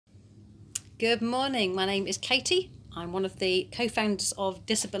Good morning, my name is Katie. I'm one of the co-founders of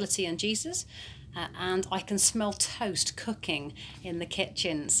Disability and Jesus, and I can smell toast cooking in the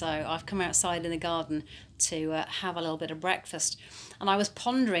kitchen, so I've come outside in the garden to have a little bit of breakfast. And I was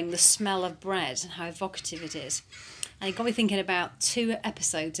pondering the smell of bread and how evocative it is, and it got me thinking about two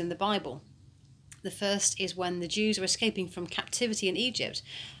episodes in the Bible. The first is when the Jews are escaping from captivity in Egypt,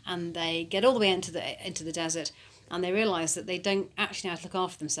 and they get all the way into the desert, and they realise that they don't actually know how to look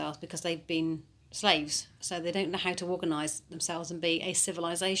after themselves because they've been slaves, so they don't know how to organise themselves and be a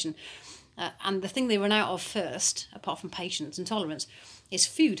civilization. And the thing they run out of first, apart from patience and tolerance, is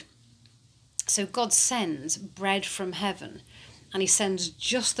food. So God sends bread from heaven, and he sends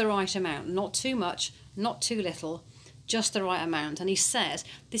just the right amount, not too much, not too little, just the right amount. And he says,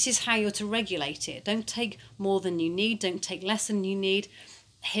 this is how you're to regulate it. Don't take more than you need, don't take less than you need.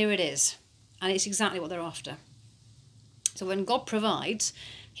 Here it is. And it's exactly what they're after. So when God provides,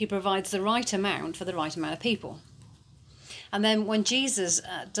 he provides the right amount for the right amount of people. And then when Jesus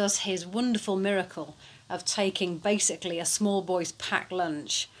does his wonderful miracle of taking basically a small boy's packed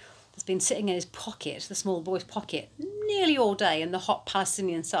lunch that's been sitting in his pocket, the small boy's pocket, nearly all day in the hot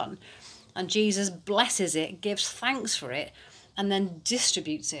Palestinian sun, and Jesus blesses it, gives thanks for it, and then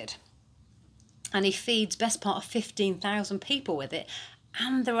distributes it. And he feeds best part of 15,000 people with it,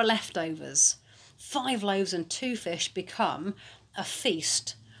 and there are leftovers. 5 loaves and 2 fish become a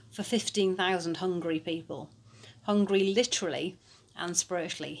feast for 15,000 hungry people. Hungry literally and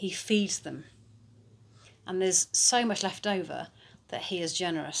spiritually. He feeds them. And there's so much left over that he is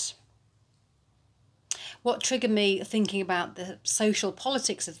generous. What triggered me thinking about the social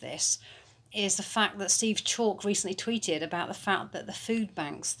politics of this is the fact that Steve Chalk recently tweeted about the fact that the food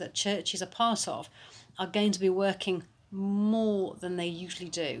banks that churches are part of are going to be working more than they usually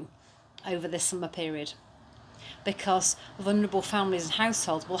do over this summer period, because vulnerable families and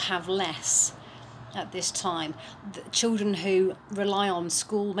households will have less at this time. The children who rely on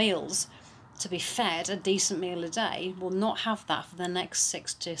school meals to be fed a decent meal a day will not have that for the next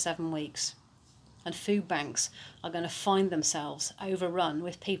 6 to 7 weeks. And food banks are going to find themselves overrun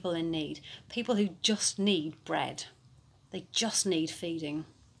with people in need, people who just need bread. They just need feeding.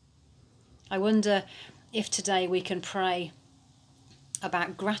 I wonder if today we can pray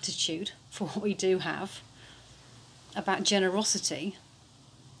about gratitude for what we do have, about generosity,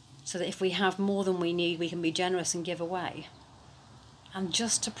 so that if we have more than we need, we can be generous and give away. And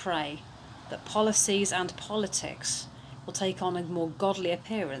just to pray that policies and politics will take on a more godly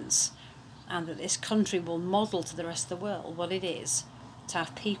appearance, and that this country will model to the rest of the world what it is to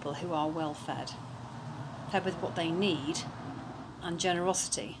have people who are well fed with what they need, and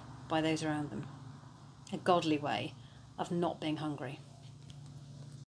generosity by those around them. A godly way of not being hungry.